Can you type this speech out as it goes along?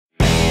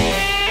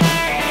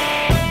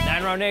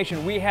9Round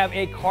Nation, we have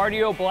a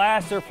cardio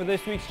blaster for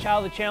this week's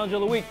CHOW, the Challenge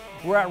of the Week.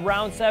 We're at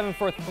round 7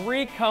 for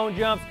 3 cone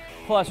jumps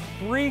plus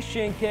 3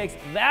 shin kicks.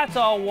 That's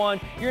all one.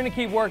 You're gonna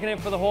keep working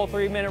it for the whole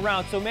 3-minute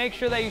round. So make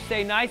sure that you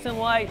stay nice and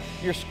light.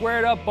 You're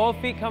squared up, both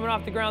feet coming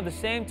off the ground at the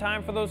same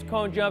time for those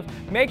cone jumps.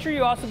 Make sure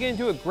you also get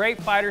into a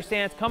great fighter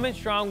stance. Come in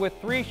strong with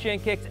 3 shin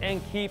kicks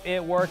and keep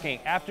it working.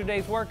 After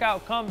today's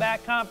workout, come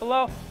back, comment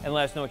below, and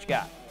let us know what you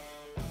got.